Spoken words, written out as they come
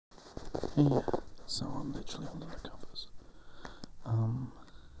Yeah, so I'm literally under the covers.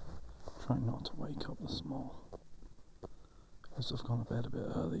 Trying not to wake up the small. Because I've gone to bed a bit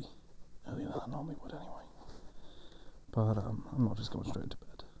earlier than I normally would anyway. But I'm not just going straight to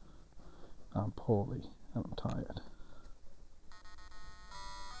bed. I'm poorly and I'm tired.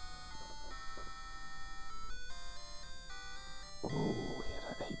 Oh, we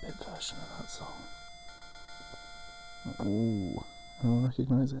had an 8-bit version of that song. Oh, anyone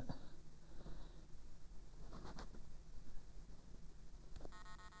recognise it?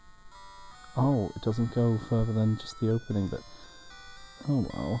 Oh, it doesn't go further than just the opening bit. Oh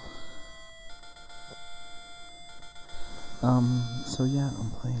well. So yeah,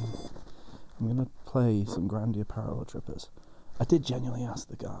 I'm gonna play some Grandia Parallel Trippers. I did genuinely ask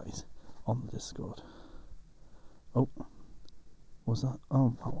the guys on the Discord. Oh, was that?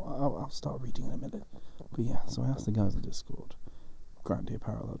 Oh, I'll start reading in a minute. But yeah, so I asked the guys on Discord, Grandia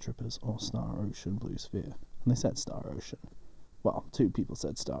Parallel Trippers or Star Ocean Blue Sphere, and they said Star Ocean. Well, 2 people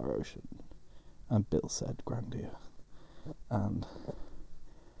said Star Ocean, and Bill said Grandia. And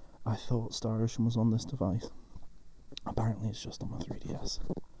I thought Star Ocean was on this device. Apparently it's just on my 3DS.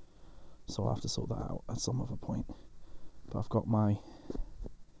 So I'll have to sort that out at some other point. But I've got my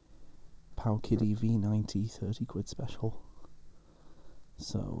Powkiddy V90 30 quid special.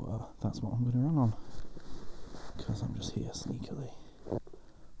 So that's what I'm going to run on. Because I'm just here sneakily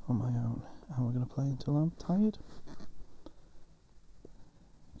on my own. And we're going to play until I'm tired.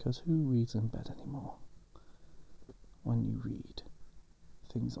 Because who reads in bed anymore? When you read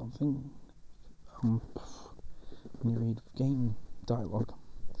things on thing. When you read game dialogue.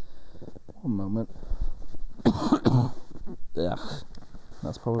 One moment. Ugh.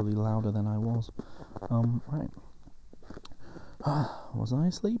 That's probably louder than I was. Right. Was I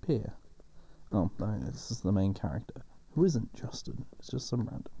asleep here? Oh, no, this is the main character, who isn't Justin. It's just some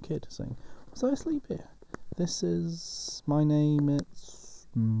random kid saying, was I asleep here? This is my name, it's...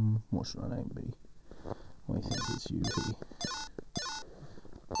 what should my name be? Well, he thinks it's Yuhi.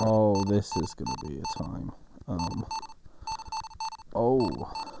 Oh, this is going to be a time. Oh.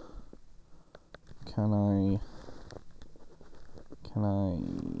 Can I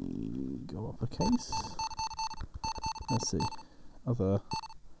go up a case? Let's see. Other...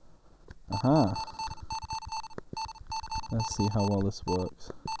 Aha! Let's see how well this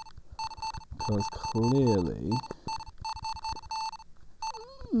works. Because clearly...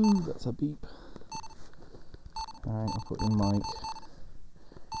 Ooh, that's a beep. Alright, I'll put in mic.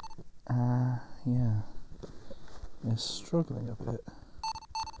 Yeah. It's struggling a bit.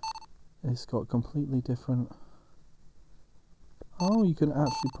 It's got completely different... Oh, you can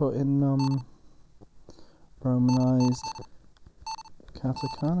actually put in, romanized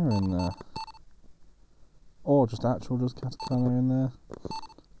katakana in there. Or just katakana in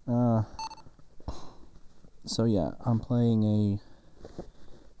there. So yeah, I'm playing a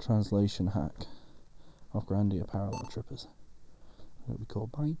translation hack of Grandia Parallel Trippers. It'll be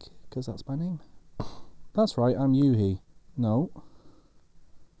called Mike, because that's my name. That's right, I'm Yuhi. No,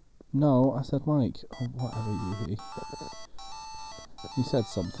 I said Mike. Oh, whatever, Yuhi. You said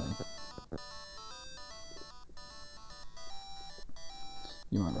something.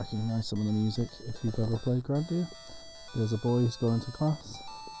 You might recognise some of the music if you've ever played Grandia. There's a boy who's going to class.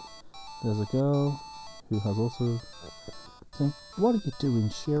 There's a girl who has also saying, "What are you doing,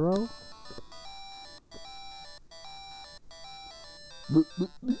 Shiro?"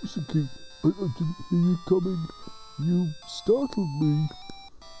 Ise-can I didn't hear you coming. You startled me.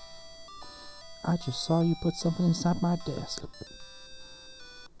 I just saw you put something inside my desk.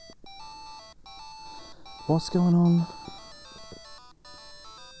 What's going on?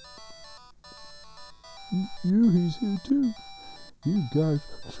 He's here too. You guys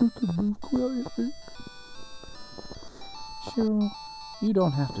should move quietly. Shiro, you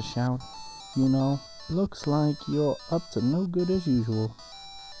don't have to shout. You know, looks like you're up to no good as usual.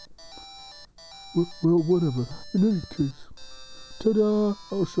 Well, whatever. In any case, ta-da!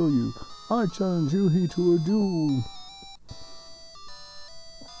 I'll show you. I challenge Yuhi to a duel.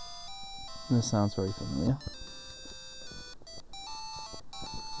 This sounds very familiar.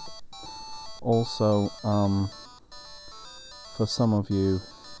 Also, for some of you,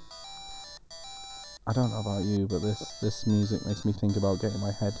 I don't know about you, but this music makes me think about getting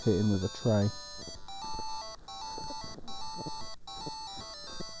my head hit in with a tray.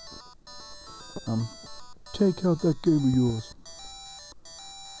 Take out that game of yours.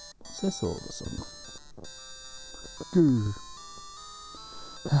 What's this all of a sudden? Grr.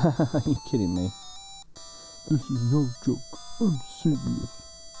 Are you kidding me? This is no joke. I'm serious.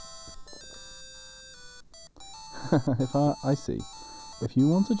 I see. If you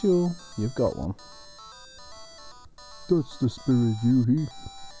want a jewel, you've got one. That's the spirit, Yuhi.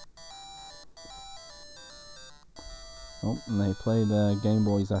 Oh, and they play their Game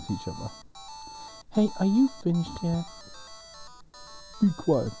Boys at each other. Hey, are you finished yet? Be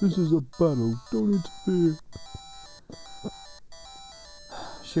quiet, this is a battle, don't interfere.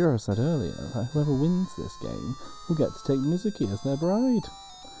 Shiro said earlier that whoever wins this game will get to take Mizuki as their bride.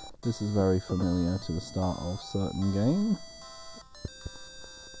 This is very familiar to the start of a certain game.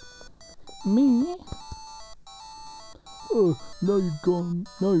 Me? Oh, now you're gone.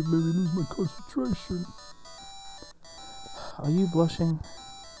 Now you've made me lose my concentration. Are you blushing?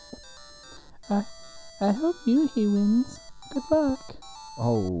 I hope Yuhi wins. Good luck.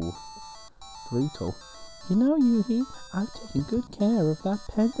 Oh, brutal. You know, Yuhi, I've taken good care of that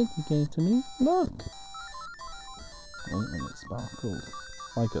pendant you gave to me. Look. Oh, and it sparkled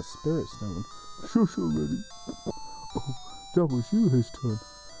like a spirit stone. Shush already. Oh, that was Yuhi's turn.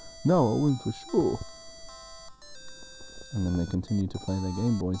 Now I'll win for sure. And then they continue to play their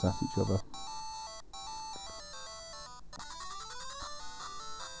Game Boys at each other.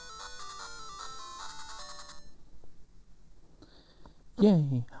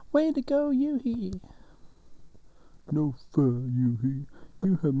 Yay! Way to go, Yuhi! No fair, Yuhi.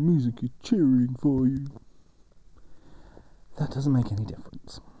 You have Mizuki cheering for you. That doesn't make any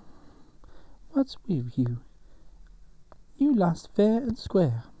difference. What's with you? You lost fair and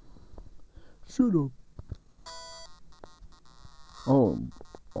square. Shut up. Oh,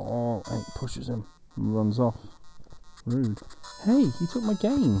 he pushes him and runs off. Rude. Hey, he took my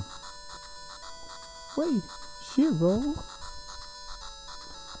game. Wait, Shiro.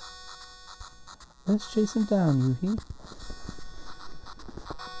 Let's chase him down, Yuhi.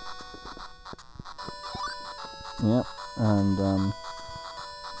 Yep, and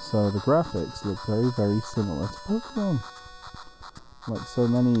so the graphics look very, very similar to Pokemon. Like so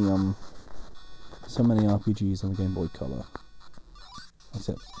many RPGs on the Game Boy Color.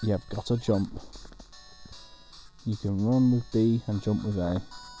 Except you've got to jump. You can run with B and jump with A.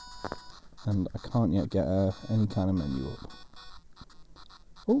 And I can't yet get any kind of menu up.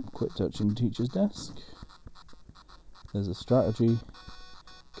 Oh, quit touching the teacher's desk. There's a strategy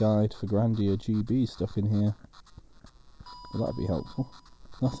guide for Grandia GB stuck in here. Well, that'd be helpful.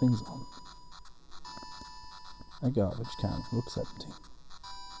 Nothing's on. A garbage can looks empty.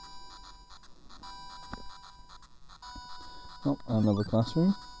 Oh, another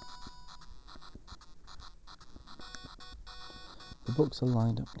classroom. The books are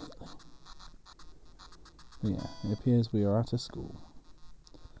lined up neatly. But yeah, it appears we are at a school.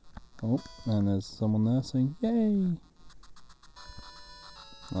 Oh, and there's someone there saying, yay!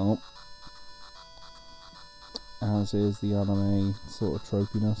 Oh. As is the anime sort of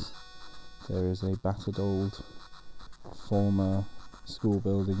tropiness, there is a battered old former school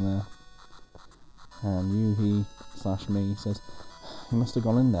building there. And Yuhi / me says, he must have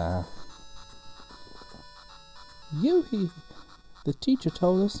gone in there. Yuhi! The teacher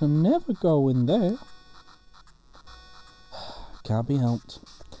told us to never go in there. Can't be helped.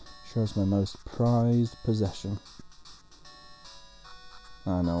 Sure is my most prized possession.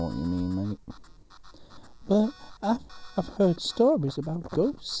 I know what you mean, mate. But I've heard stories about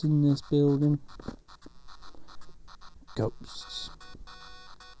ghosts in this building. Ghosts.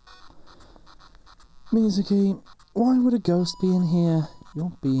 Mizuki, why would a ghost be in here?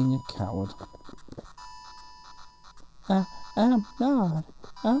 You're being a coward. I'm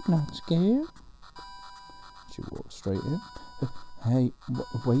not scared. She walks straight in. Hey,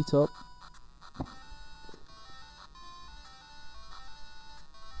 wait up.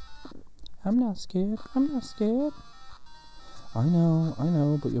 I'm not scared. I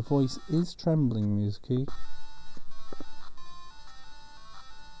know, but your voice is trembling, Mizuki.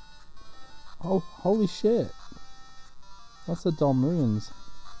 Oh, holy shit. That's the Dom Ruins.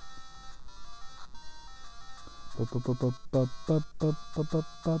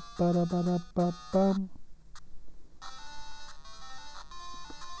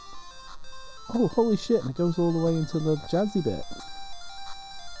 Oh, holy shit, and it goes all the way into the jazzy bit.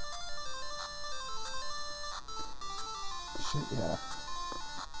 Shit, yeah.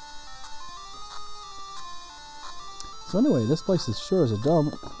 So anyway, this place is sure as a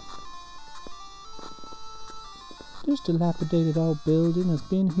dump. This dilapidated old building has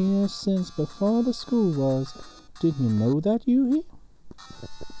been here since before the school was. Didn't you know that, Yuhi?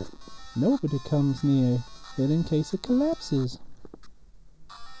 Nobody comes near it in case it collapses.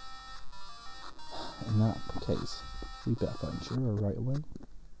 In that case, we better find Shiro right away.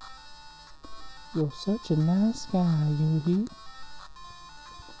 You're such a nice guy, Yuhi.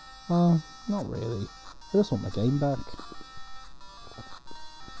 Not really. I just want my game back.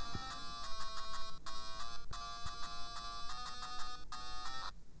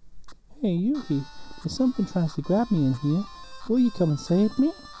 Hey, Yuhi, if something tries to grab me in here, will you come and save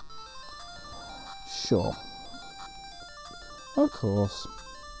me? Sure. Of course.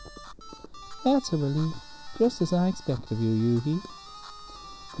 That's a relief, just as I expect of you, Yuhi.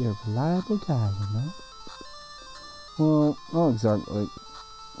 You're a reliable guy, you know. Well, not exactly.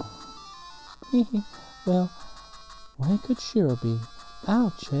 Well, where could Shiro be?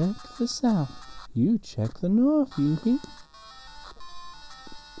 I'll check the south. You check the north, Yuhi.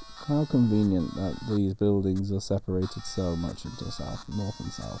 How convenient that these buildings are separated so much into north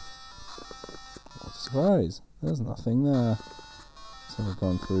and south. What a surprise. There's nothing there. So we're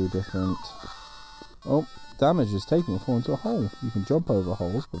going through different... Oh, damage is taken before into a hole. You can jump over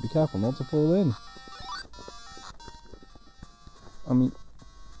holes, but be careful not to fall in. I mean,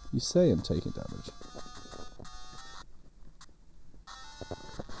 you say I'm taking damage.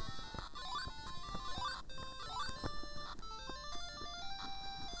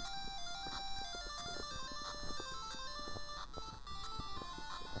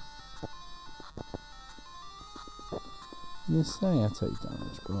 You say I take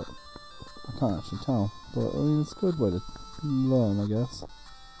damage, but I can't actually tell. But I mean, it's a good way to learn, I guess.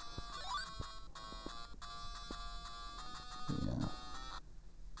 Yeah.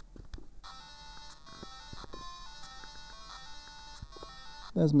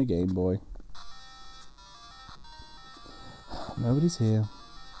 There's my Game Boy. Nobody's here.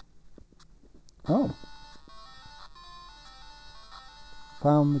 Oh.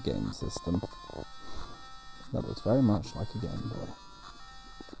 Found the game system. That looks very much like a Game Boy.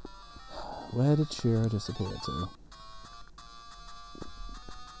 Where did Shiro disappear to?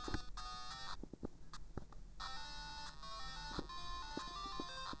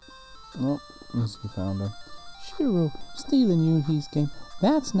 Oh, Mizuki found him. Shiro, stealing Yuhi's game.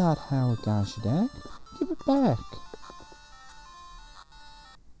 That's not how a guy should act. Give it back.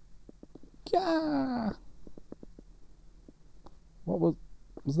 Gah! What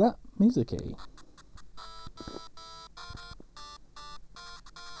was that? Mizuki?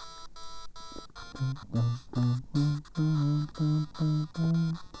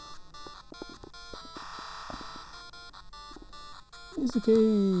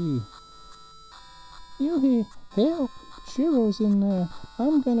 Ise-can I! Yuhi, help! Shiro's in there.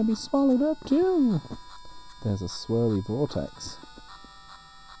 I'm gonna be swallowed up too. There's a swirly vortex.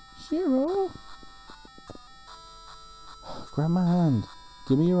 Shiro! Grab my hand.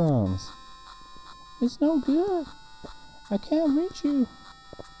 Give me your arms. It's no good. I can't reach you.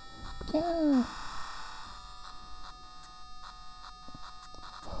 Yeah.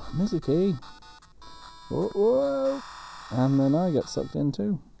 Mizuki. Whoa, whoa. And then I get sucked in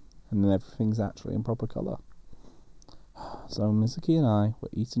too. And then everything's actually in proper colour. So Mizuki and I were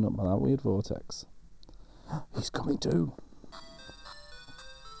eaten up by that weird vortex. He's coming too.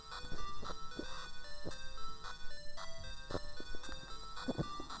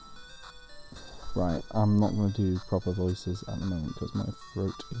 Right, I'm not going to do proper voices at the moment because my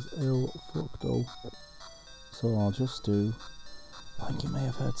throat is fucked up. So I'll just do, like you may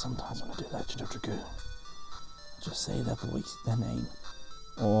have heard sometimes when I do Legend of Dragoon, I'll just say their voice, their name,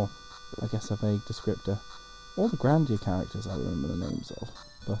 or I guess a vague descriptor. All the Grandia characters I remember the names of,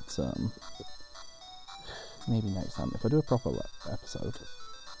 but maybe next time if I do a proper episode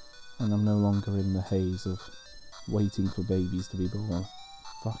and I'm no longer in the haze of waiting for babies to be born.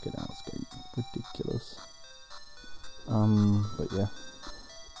 Fucking hell, it's getting ridiculous. But yeah.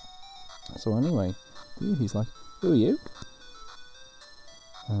 So anyway, he's like, who are you?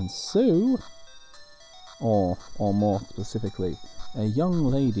 And Sue, or more specifically, a young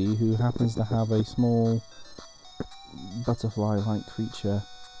lady who happens to have a small butterfly-like creature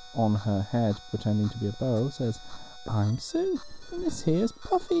on her head pretending to be a bow, says, I'm Sue, and this here's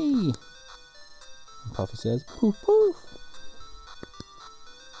Puffy. And Puffy says, poof poof.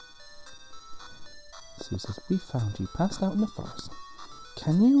 Sue says, we found you passed out in the forest.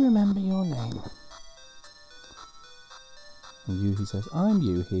 Can you remember your name? And Yuhi says, I'm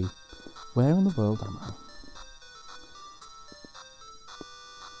Yuhi. Where in the world am I?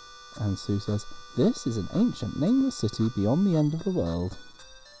 And Sue says, this is an ancient nameless city beyond the end of the world.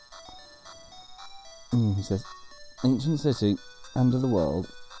 And Yuhi says, ancient city, end of the world.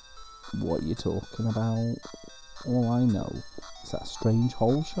 What are you talking about? All I know is that a strange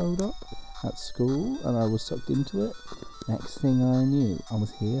hole showed up at school and I was sucked into it. Next thing I knew, I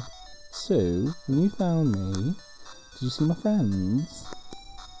was here. Sue, when you found me, did you see my friends?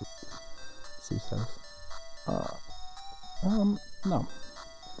 Sue says, no.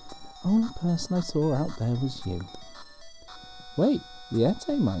 Only person I saw out there was you. Wait,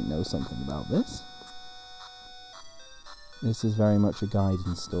 Liette might know something about this. This is very much a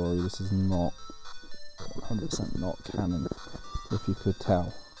Gaiden story. This is not 100% not canon, if you could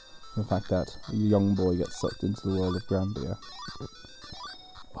tell. The fact that a young boy gets sucked into the world of Grandia.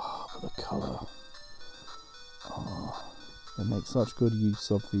 Oh, but the colour. Oh, it makes such good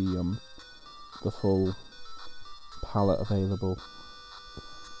use of the full palette available.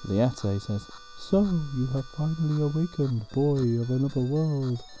 Liete says, "So, you have finally awakened, boy of another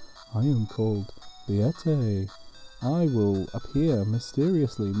world. I am called Liete. I will appear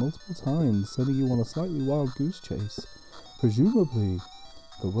mysteriously multiple times, sending you on a slightly wild goose chase. Presumably,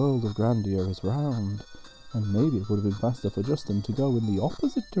 the world of Grandia is round, and maybe it would have been faster for Justin to go in the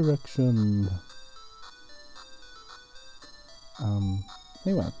opposite direction."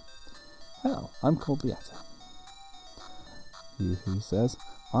 Anyway, hello, I'm called Liete. Yuhi says,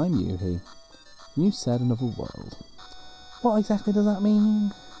 "I'm Yuhi. You said another world. What exactly does that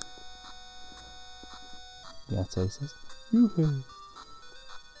mean?" Liete says, "Yuhi,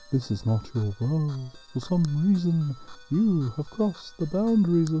 this is not your world. For some reason, you have crossed the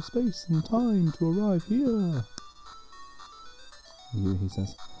boundaries of space and time to arrive here." Yuhi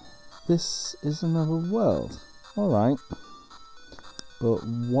says, "This is another world. Alright. But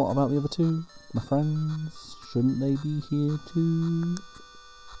what about the other two? My friends? Shouldn't they be here too?"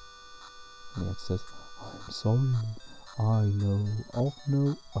 Liete says, "I'm sorry. I know of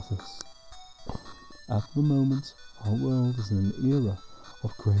no others. At the moment, our world is in an era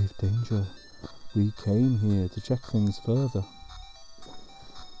of grave danger. We came here to check things further."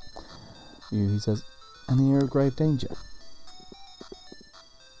 Yuhi says, "An era of grave danger?"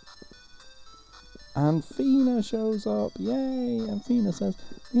 And Fina shows up, yay! And Fina says,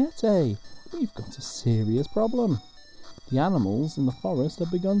 "Liete, we've got a serious problem. The animals in the forest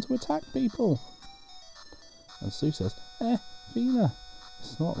have begun to attack people." And Sue says, Fina,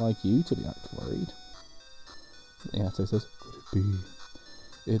 it's not like you to be act worried." Liete says, "Could it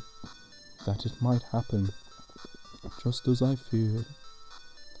be that it might happen, just as I feared?"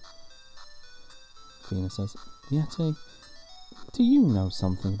 Fina says, "Liete, do you know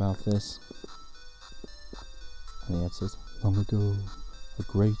something about this?" And Liete says, "Long ago, a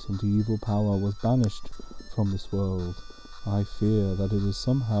great and evil power was banished from this world. I fear that it is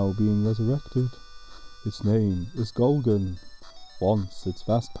somehow being resurrected. Its name is Golgan. Once its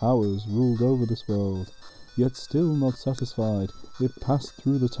vast powers ruled over this world, yet still not satisfied, it passed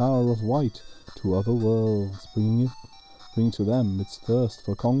through the Tower of White to other worlds, bringing to them its thirst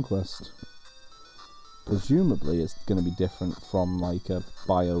for conquest." Presumably it's going to be different from like a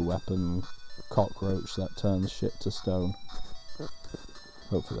bioweapon cockroach that turns shit to stone.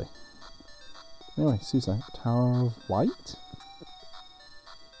 Hopefully. Anyway, Susan, Tower of White?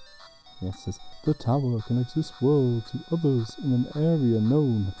 Yes, it says, "The tower connects this world to others in an area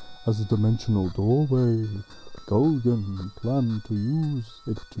known as a dimensional doorway. Golgan planned to use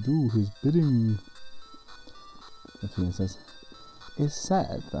it to do his bidding." Athena says, "It's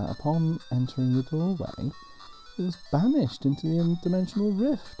said that upon entering the doorway, it was banished into the interdimensional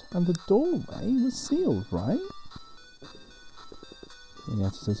rift, and the doorway was sealed, right?"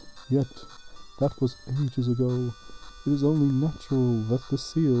 Liete says, "Yet, that was ages ago. It is only natural that the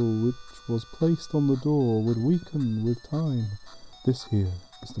seal which was placed on the door would weaken with time. This here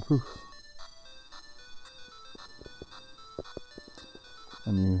is the proof."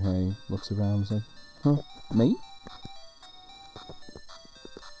 And Yuhei looks around and is like, "Huh, me?"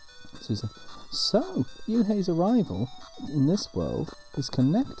 Susan, "So, Yuhei's arrival in this world is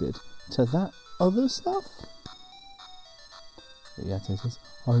connected to that other stuff?" Liete says,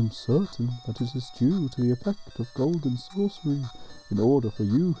 "I'm certain that it is due to the effect of Golgan's sorcery. In order for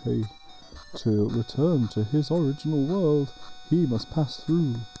Yuhei to return to his original world, he must pass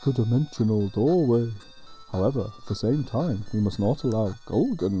through the dimensional doorway. However, at the same time, we must not allow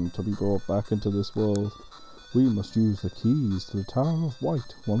Golgan to be brought back into this world. We must use the keys to the Tower of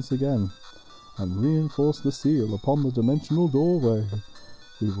White once again, and reinforce the seal upon the dimensional doorway.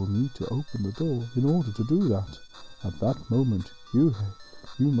 We will need to open the door in order to do that. At that moment, Yuhei,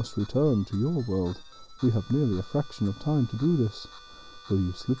 you must return to your world. We have merely a fraction of time to do this. While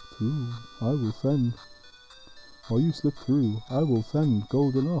you slip through, I will fend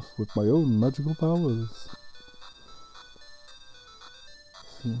Golgan off with my own magical powers."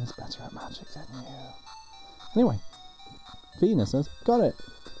 Fina's better at magic than you. Anyway, Fina says, "Got it.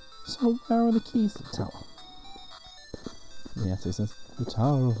 So where are the keys to the tower?" Liete says, "The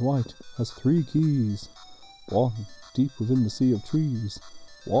Tower of White has 3 keys. 1 deep within the sea of trees,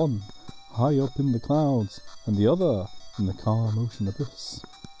 1 high up in the clouds, and the other in the calm ocean abyss.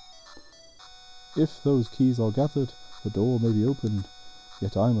 If those keys are gathered, the door may be opened.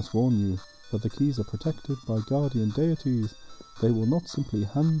 Yet I must warn you, but the keys are protected by guardian deities. They will not simply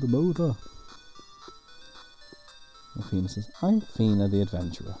hand them over. Athena says, I'm Athena the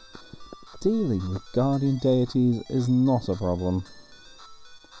adventurer. Dealing with guardian deities is not a problem.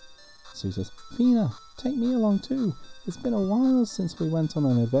 Sue says, Athena, take me along too. It's been a while since we went on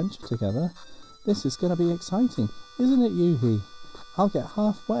an adventure together. This is going to be exciting, isn't it, Yuhi? I'll get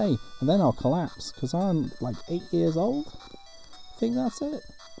halfway and then I'll collapse because I'm like 8 years old. I think that's it.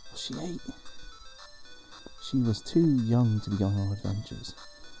 Was she 8? She was too young to be going on adventures.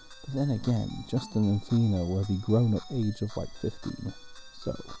 But then again, Justin and Athena were the grown-up age of like 15.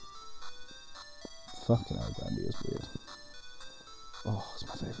 So, fucking hell, Grandia's weird. Oh, it's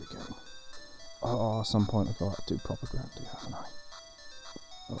my favourite game. Oh, at some point I've got to do proper Grandia, haven't I?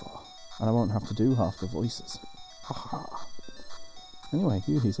 Oh, and I won't have to do half the voices. Haha. Anyway,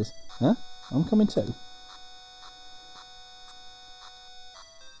 Yuhi says, huh? I'm coming too.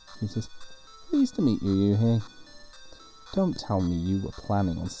 He says, pleased to meet you, Yuhi. Don't tell me you were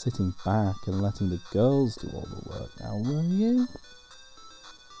planning on sitting back and letting the girls do all the work now, were you?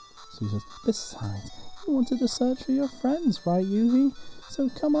 So he says, besides, you wanted to search for your friends, right, Yuhi? So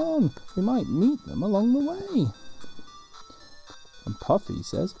come on, we might meet them along the way. And Puffy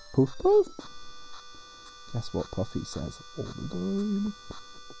says, poof poof. Guess what Puffy says all the time?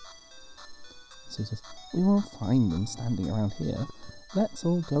 So he says, we won't find them standing around here. Let's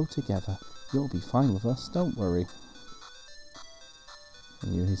all go together. You'll be fine with us, don't worry.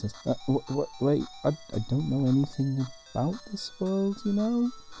 And Yuhi says, wait, I don't know anything about this world, you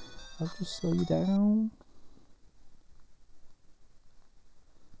know? I'll just slow you down.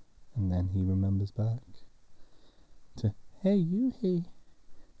 And then he remembers back to, hey, Yuhi.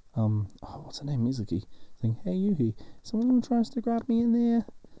 What's her name? Mizuki. Saying, hey, Yuhi, someone tries to grab me in there.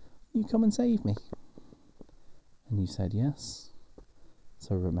 You come and save me. And you said yes.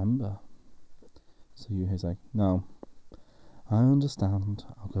 So remember. So Yuhi's like, no, I understand.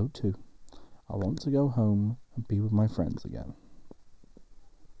 I'll go too. I want to go home and be with my friends again.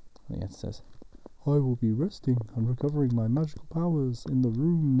 And he says, I will be resting and recovering my magical powers in the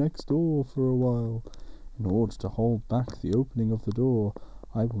room next door for a while. In order to hold back the opening of the door,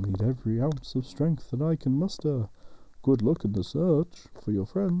 I will need every ounce of strength that I can muster. Good luck in the search for your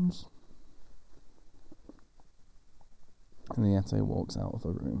friends. And the Yeti walks out of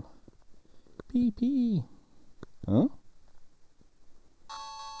the room. Pee. Huh?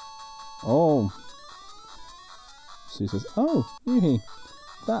 Oh. She says, oh, Yuhi,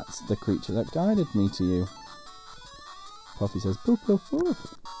 that's the creature that guided me to you. Puffy says, poof, poof,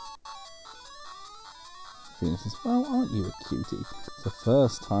 poof. Athena says, well, aren't you a cutie? It's the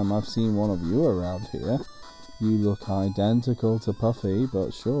first time I've seen one of you around here. You look identical to Puffy,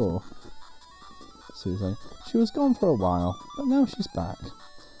 but sure. Sue's like, she was gone for a while, but now she's back.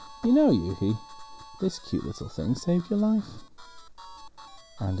 You know, Yuhi, this cute little thing saved your life.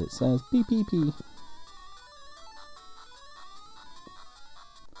 And it says, pee.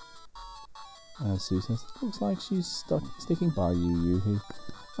 And Sue says, looks like she's sticking by you, Yuhi.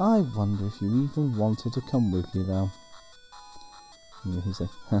 I wonder if you even want her to come with you, though. And Yuhi's like,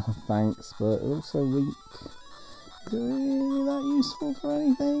 thanks, but it looks so weak. Is it really that useful for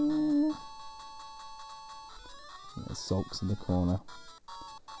anything? And it sulks in the corner.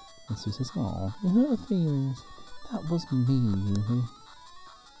 And Sue says, oh, you hurt her feelings. That was mean, Yuhi.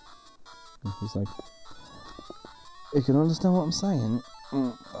 And he's like, you can understand what I'm saying.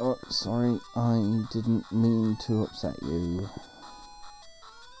 Oh, sorry, I didn't mean to upset you.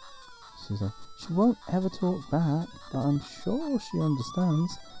 She's like, she won't ever talk back, but I'm sure she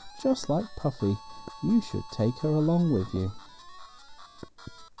understands. Just like Puffy, you should take her along with you.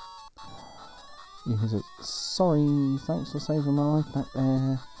 He says, sorry, thanks for saving my life back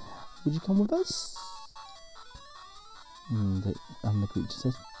there. Would you come with us? And the creature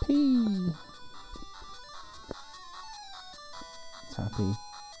says, pee. It's happy,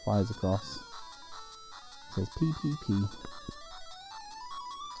 flies across, says pee.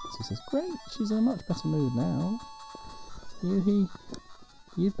 So he says, great, she's in a much better mood now. Yuhi,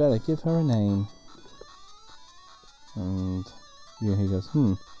 you'd better give her a name. And Yuhi goes,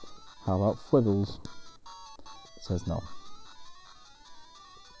 how about Fwibbles? Says no.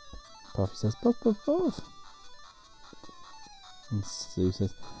 Puffy says, Puff. And Sue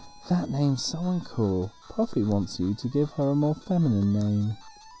says, that name's so uncool. Puffy wants you to give her a more feminine name.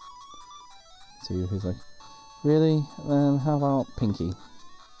 So Yuhi's like, really? Then how about Pinky?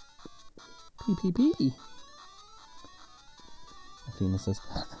 Pee. Athena says,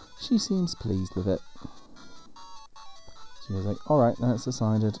 she seems pleased with it. So Yuhi's like, alright, that's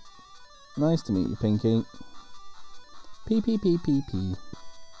decided. Nice to meet you, Pinky. Pee.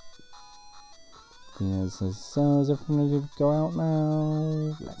 Tina says, so is everyone ready to go out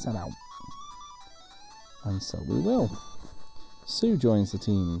now? Let's head out. And so we will. Sue joins the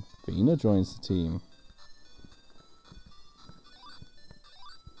team. Vina joins the team.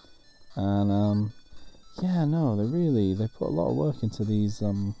 And yeah, no, they put a lot of work into these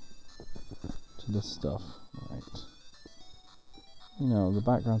to this stuff. Right. You know, the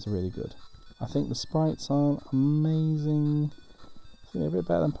backgrounds are really good. I think the sprites aren't amazing. I think they're a bit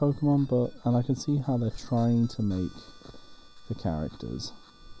better than Pokemon, and I can see how they're trying to make the characters.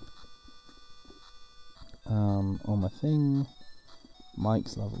 On my thing,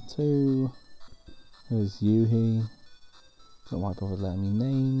 Mike's level 2. There's Yuhi. Don't know why I bothered letting me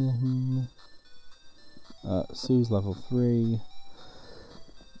name him. Sue's level 3.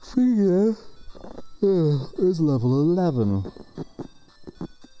 Fia is level 11.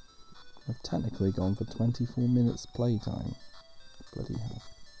 I've technically gone for 24 minutes playtime. Bloody hell.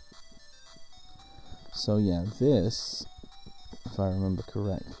 So yeah, this, if I remember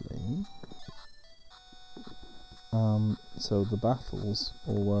correctly, so the battles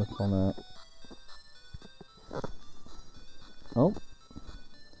all work on a...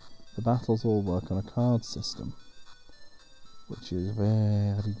 The battles all work on a card system, which is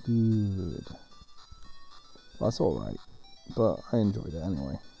very good. That's alright, but I enjoyed it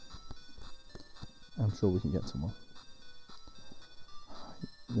anyway. I'm sure we can get to one.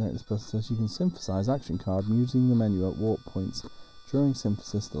 This person says you can synthesize action card using the menu at warp points. During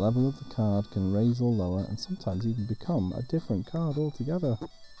synthesis, the level of the card can raise or lower, and sometimes even become a different card altogether.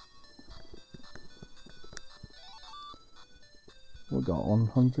 We got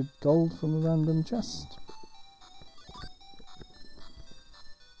 100 gold from a random chest.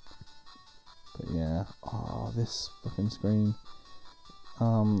 But yeah, this fucking screen.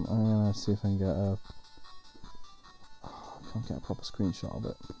 I'm gonna see if I can get a... I can't get a proper screenshot of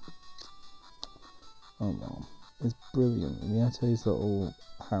it. Oh well. It's brilliant. Liete's little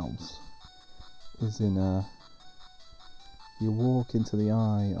house is in a... You walk into the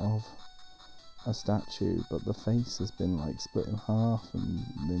eye of a statue, but the face has been like split in half and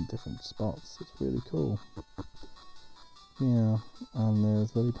in different spots. It's really cool. Yeah, and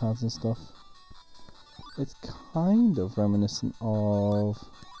there's lily pads and stuff. It's kind of reminiscent of...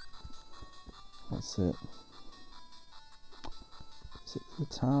 What's it? Is it the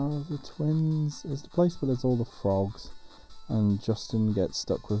Tower of the Twins? It's the place where there's all the frogs, and Justin gets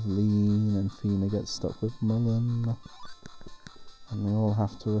stuck with Lean, and Fina gets stuck with Mullen, and they all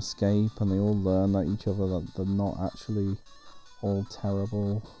have to escape, and they all learn that each other, that they're not actually all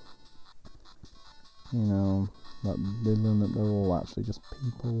terrible. You know, that they learn that they're all actually just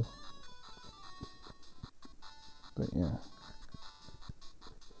people. But yeah.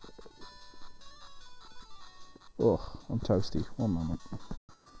 Ugh, I'm toasty. One moment.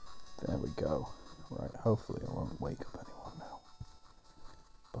 There we go. Right, hopefully I won't wake up anyone now.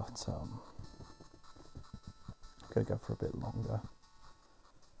 But, I'm gonna go for a bit longer.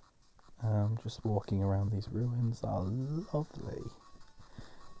 Just walking around these ruins are lovely.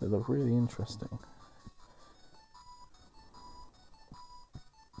 They look really interesting.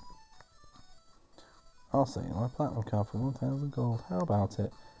 I'll say my platinum card for 1,000 gold. How about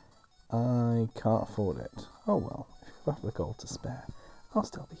it? I can't afford it. Oh well, if you have the gold to spare, I'll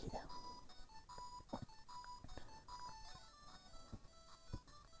still be here.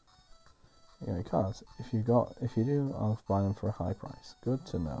 You know, you can't. If you do, I'll buy them for a high price. Good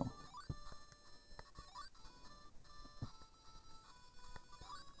to know.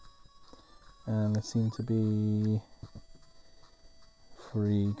 And there seem to be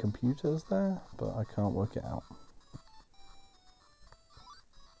free computers there, but I can't work it out.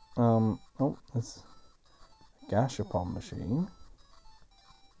 Oh, there's a gashapon machine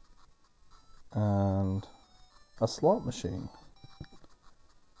and a slot machine.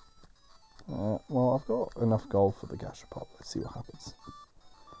 Well, I've got enough gold for the gashapon. Let's see what happens.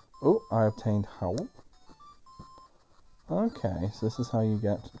 Oh, I obtained Howl. Okay, so this is how you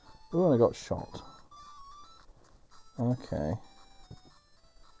get... Oh, and I got shot. Okay.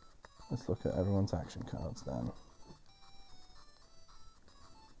 Let's look at everyone's action cards then.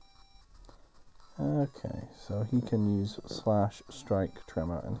 Okay, so he can use Slash, Strike,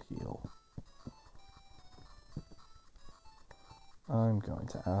 Tremor, and Heal. I'm going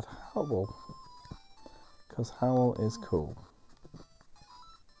to add Howl, because Howl is cool.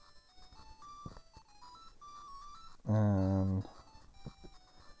 And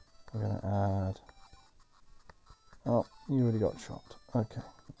I'm going to add... Oh, you already got shot. Okay.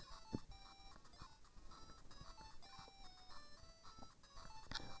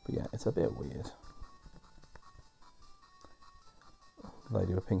 But yeah, it's a bit weird. The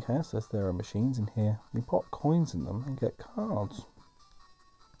lady with pink hair says there are machines in here. You put coins in them and get cards.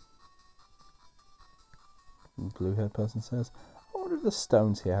 The blue-haired person says, I wonder if the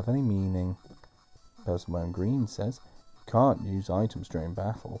stones here have any meaning. The person wearing green says, you can't use items during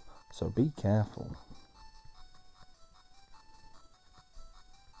battle, so be careful.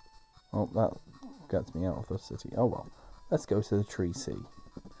 Oh, that gets me out of the city. Oh well, let's go to the tree sea.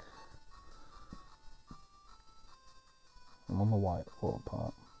 I'm on the white wall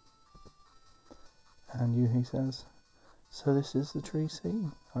part. And Yuhi says, so this is the tree sea.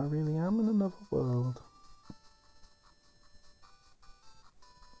 I really am in another world.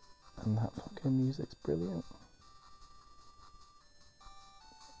 And that fucking music's brilliant.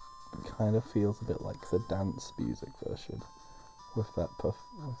 It kind of feels a bit like the dance music version with that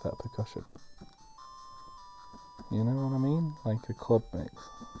percussion. You know what I mean? Like a club mix.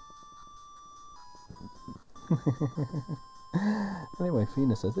 Anyway,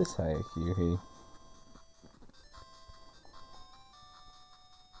 Fina says this, hey, Yuhi.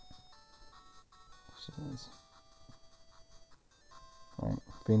 She says, right,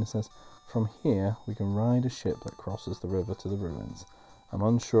 Fina says, from here we can ride a ship that crosses the river to the ruins. I'm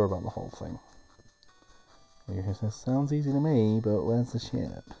unsure about the whole thing. Yuhi says, sounds easy to me, but where's the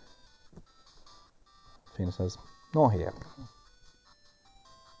ship? Fina says, not here.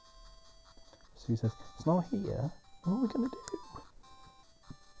 Sue says, it's not here? What are we going to do?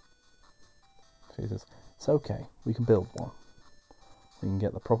 She says, it's okay, we can build one. We can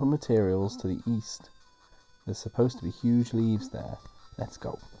get the proper materials to the east. There's supposed to be huge leaves there. Let's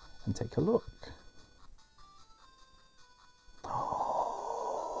go and take a look. Oh,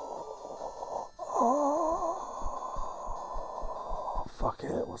 fuck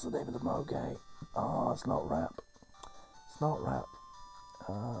it, what's the name of the moge? Oh, it's not rap. It's not rap.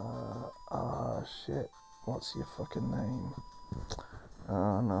 Shit. What's your fucking name?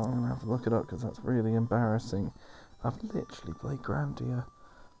 Oh no, I'm gonna have to look it up because that's really embarrassing. I've literally played Grandia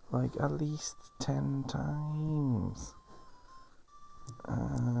like at least 10 times.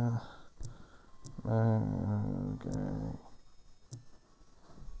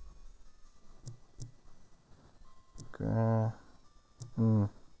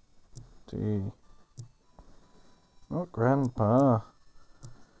 Okay. Not Grandpa.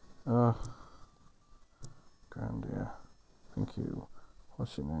 Grandia. Thank you.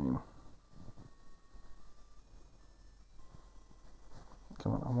 What's your name?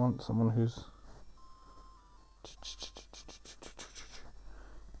 Come on, I want someone who's...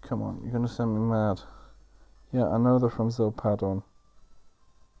 Come on, you're gonna send me mad. Yeah, I know they're from Zilpadon.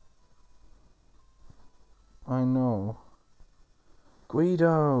 I know.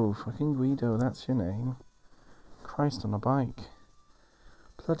 Guido! Fucking Guido, that's your name. Christ on a bike.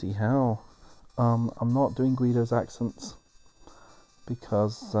 Bloody hell. I'm not doing Guido's accents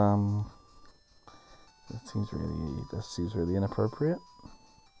because this seems really inappropriate.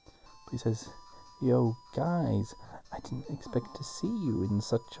 But he says, yo guys, I didn't expect to see you in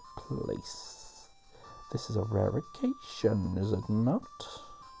such a place. This is a rare occasion, is it not?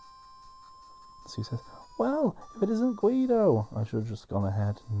 So he says, well, if it isn't Guido, I should have just gone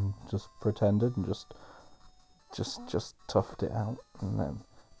ahead and just pretended and just toughed it out and then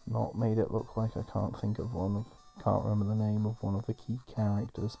not made it look like I can't remember the name of one of the key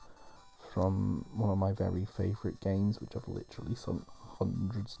characters from one of my very favourite games, which I've literally sunk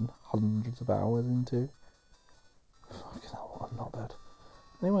hundreds and hundreds of hours into. Fucking hell, I'm not bad.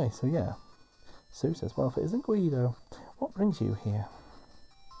 Anyway, so yeah. Sue says, well, if it isn't Guido, what brings you here?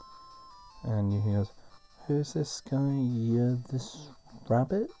 And he goes, who's this guy, this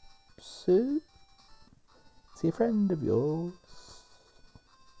rabbit, Sue? Is he a friend of yours?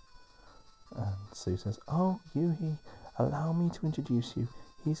 And Sue says, oh, Yuhi, allow me to introduce you.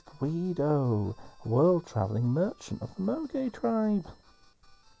 He's Guido, a world-travelling merchant of the Moge tribe.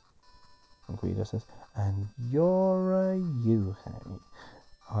 And Guido says, and you're a Yuhi.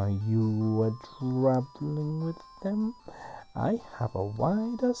 Are you travelling with them? I have a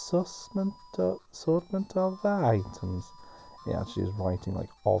wide assortment of items. It actually is writing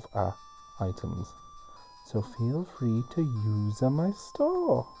like of items. So feel free to use my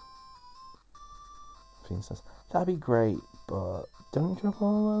store. Fiend says, that'd be great, but don't travel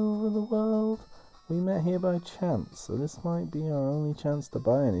all over the world. We met here by chance, so this might be our only chance to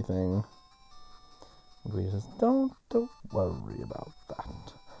buy anything. Guido says, don't worry about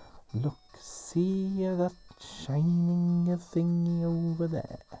that. Look, see that shining thingy over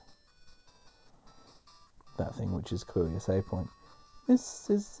there? That thing which is clearly a save point. This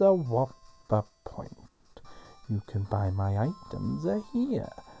is a Whopper point. You can buy my items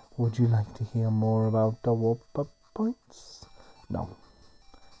here. Would you like to hear more about the Whopper points? No.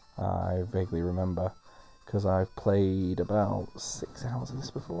 I vaguely remember, because I've played about 6 hours of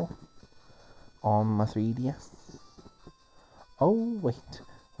this before on my 3DS. Oh wait,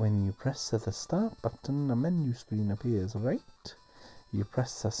 when you press the start button, a menu screen appears, right? You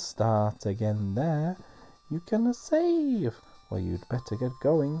press start again there, you can save. Well, you'd better get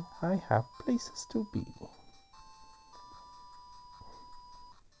going, I have places to be.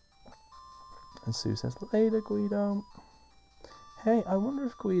 And Sue says, later, Guido. Hey, I wonder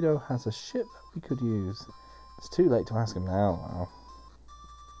if Guido has a ship that we could use. It's too late to ask him now,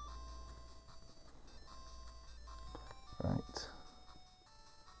 though. Right.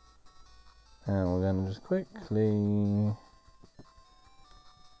 And we're going to just quickly...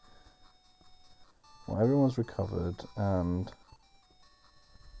 Well, everyone's recovered, and...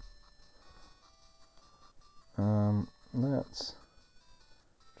 let's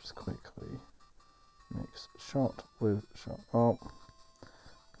just quickly mix shot with shot. Oh,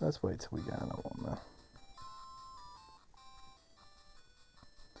 let's wait till we get another one there.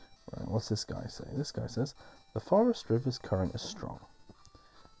 Right, what's this guy say? This guy says, the forest river's current is strong.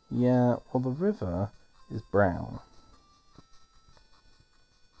 Yeah, well, the river is brown.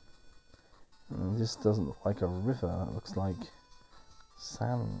 And this doesn't look like a river, it looks like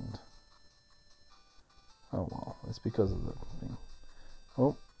sand. Oh well, it's because of the thing.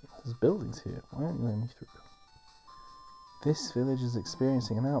 Oh, there's buildings here. Why aren't you letting me through? This village is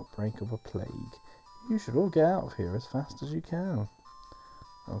experiencing an outbreak of a plague. You should all get out of here as fast as you can.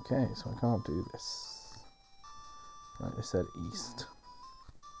 Okay, so I can't do this. Right, they said east.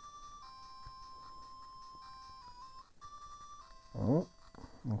 Oh,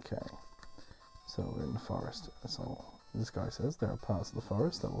 okay. So we're in the forest. So this guy says there are parts of the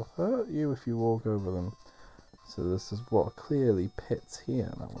forest that will hurt you if you walk over them. So this is what clearly pits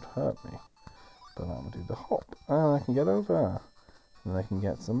here that would hurt me. But I'm going to do the hop, and I can get over. And I can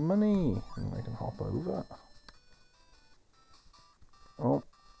get some money, and I can hop over. Oh,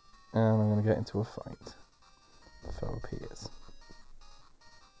 and I'm going to get into a fight. The foe appears.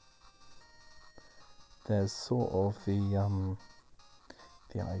 There's sort of the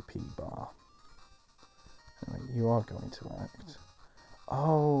IP bar. Anyway, you are going to act.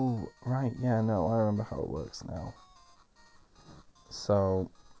 Oh, right, yeah, no, I remember how it works now.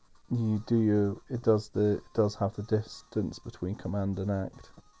 So it does have the distance between command and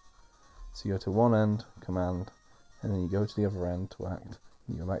act. So you go to one end, command, and then you go to the other end to act.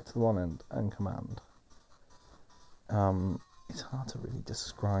 And you go back to the one end and command. It's hard to really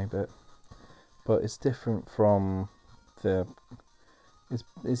describe it, but it's different from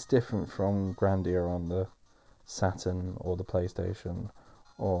it's different from Grandia on the Saturn or the PlayStation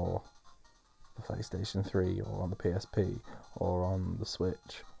or the PlayStation 3 or on the PSP or on the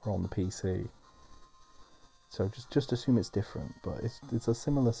Switch or on the PC. So just assume it's different, but it's a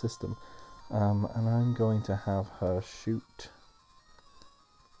similar system. And I'm going to have her shoot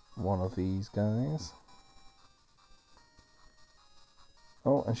one of these guys.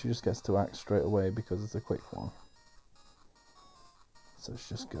 Oh, and she just gets to act straight away because it's a quick one. So she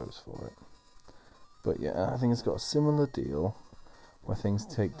just goes for it. But yeah, I think it's got a similar deal where things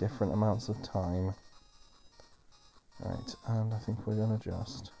take different amounts of time. Right, and I think we're going to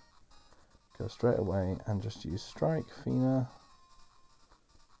just go straight away and just use strike, Fina.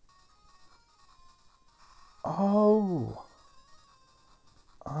 Oh!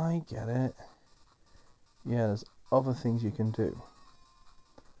 I get it. Yeah, there's other things you can do.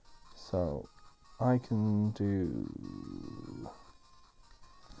 So, I can do...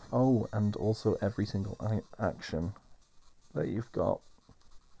 Oh, and also every single action that you've got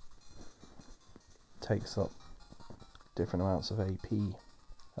takes up different amounts of AP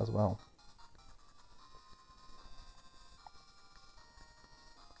as well.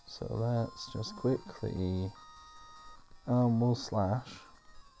 So let's just quickly... we'll slash.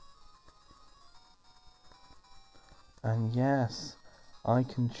 And yes, I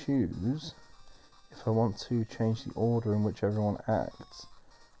can choose, if I want to change the order in which everyone acts,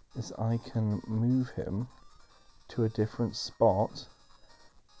 is I can move him to a different spot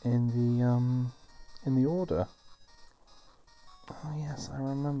in the order. Oh yes, I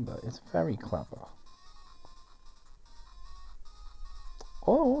remember. It's very clever.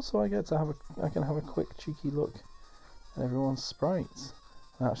 Oh, also I can have a quick cheeky look at everyone's sprites.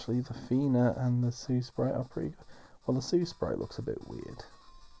 Actually, the Fina and the Sue sprite are pretty good. Well, the Sue sprite looks a bit weird,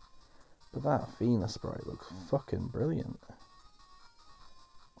 but that Fina sprite looks fucking brilliant.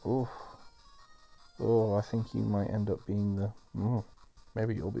 Oh, I think you might end up being the...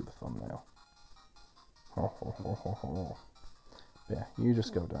 maybe you'll be the thumbnail. Yeah, you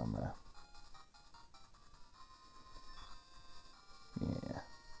just go down there. Yeah.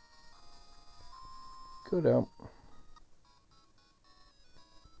 Good out.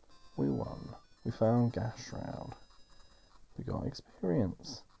 We won. We found Gas Shroud. We got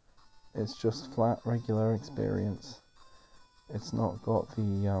experience. It's just flat, regular experience. It's not got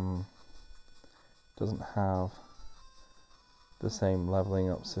the, doesn't have the same leveling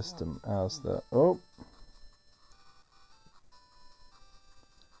up system as the... Oh!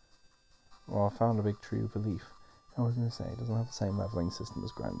 Well, I found a big tree of belief. I was going to say, it doesn't have the same leveling system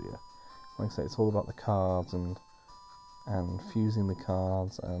as Grandia. Like I say, it's all about the cards and fusing the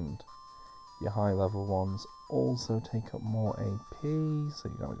cards, and your high level ones also take up more AP, so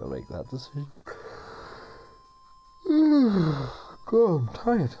you gotta go make that decision. God, I'm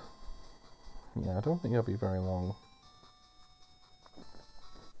tired. Yeah, I don't think it'll be very long.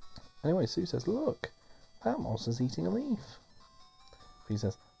 Anyway, Sue says, look, that monster's eating a leaf. He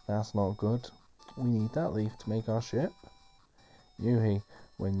says, that's not good. We need that leaf to make our ship. Yuhi,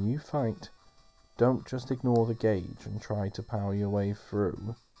 when you fight, don't just ignore the gauge and try to power your way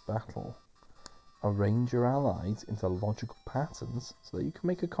through battle. Arrange your allies into logical patterns so that you can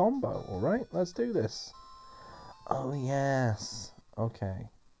make a combo, alright? Let's do this. Oh, yes. Okay.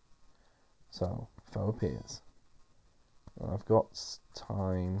 So, foe appears. Well, I've got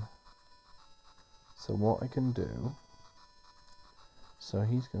time. So what I can do... So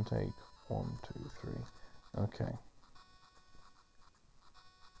he's going to take 1, 2, 3. Okay.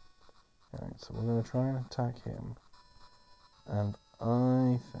 Alright, so we're going to try and attack him. And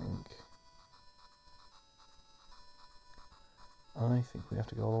I think we have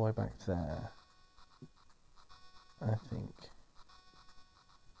to go all the way back there. I think.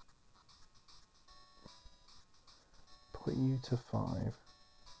 Put you to 5.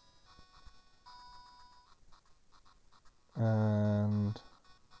 And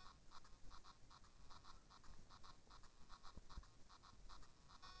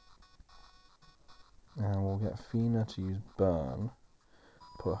we'll get Fina to use Burn.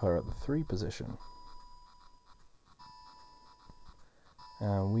 Put her at the 3 position.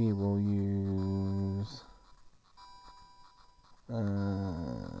 And we will use... I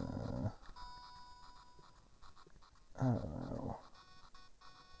don't know.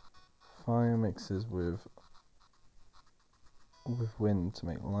 Fire mixes with wind to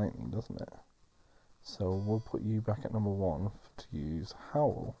make lightning, doesn't it? So we'll put you back at number 1 to use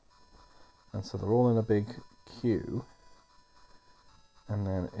Howl. And so they're all in a big queue. And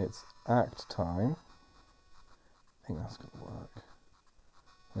then it's act time. I think that's going to work.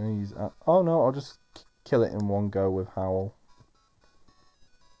 I'm going to use... oh no, I'll just kill it in one go with Howl.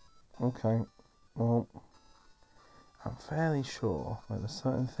 Okay. Well, I'm fairly sure that there's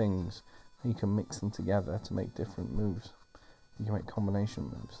certain things you can mix them together to make different moves. You can make combination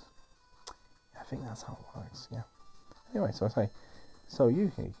moves. I think that's how it works, yeah. Anyway, so I say, so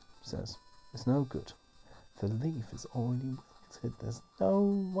Yuhi says, it's no good. The leaf is already wilted. There's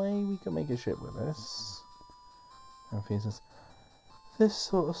no way we can make a ship with this. And he says, this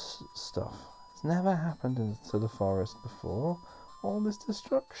sort of stuff has never happened into the forest before. All this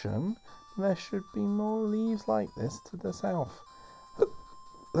destruction, there should be more leaves like this to the south.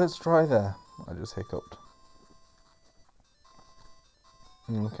 Let's try there. I just hiccuped.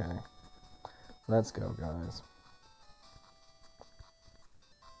 Okay. Let's go, guys.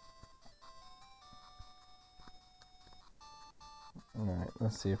 Alright,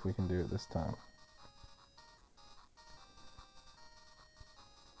 let's see if we can do it this time.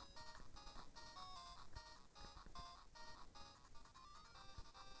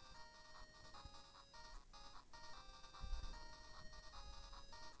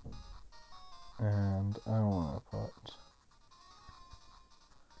 And I want to put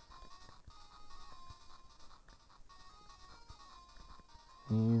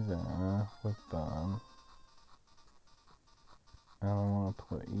you there with Burn. And I want to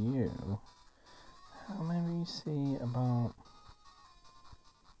put you... maybe you see about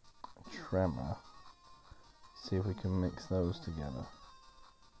Tremor. See if we can mix those together.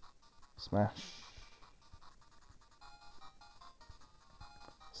 Smash.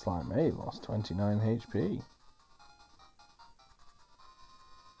 Slime A lost 29 HP.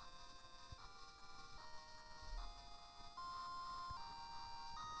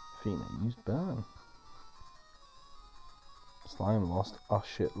 Fina used Burn. Slime lost a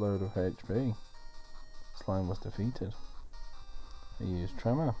shitload of HP. Slime was defeated. He used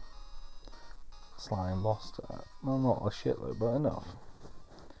Tremor. Slime lost, well, not a shitload, but enough.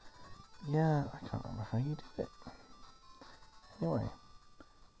 Yeah, I can't remember how you did it. Anyway,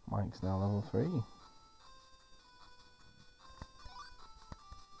 Mike's now level 3.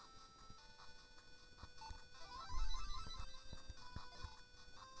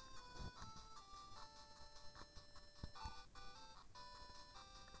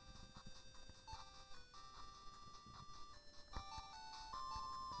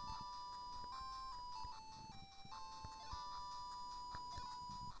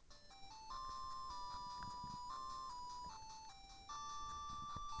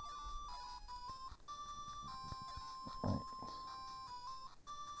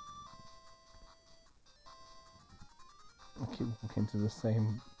 keep walking to the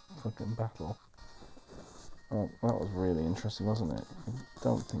same fucking battle. Oh, that was really interesting, wasn't it? I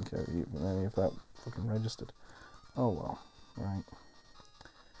don't think even any of that fucking registered. Oh well, right.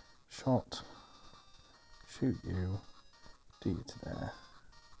 Shot, shoot you, do you to there,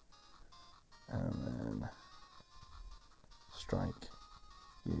 and then strike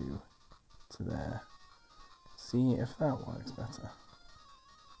you to there. See if that works better.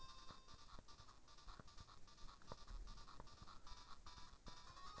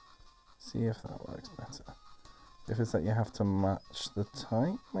 See if that works better. If it's that you have to match the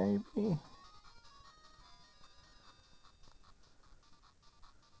type, maybe?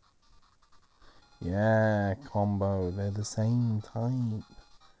 Yeah, combo. They're the same type.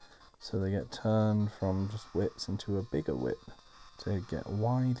 So they get turned from just whips into a bigger whip to get a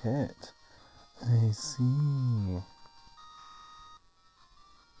wide hit. I see.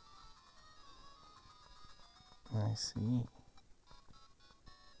 I see.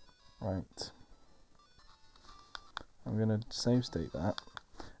 Right. I'm going to save state that,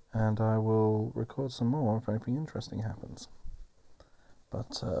 and I will record some more if anything interesting happens.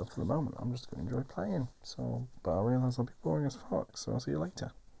 But for the moment, I'm just going to enjoy playing. But I realise I'll be boring as fuck, so I'll see you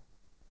later.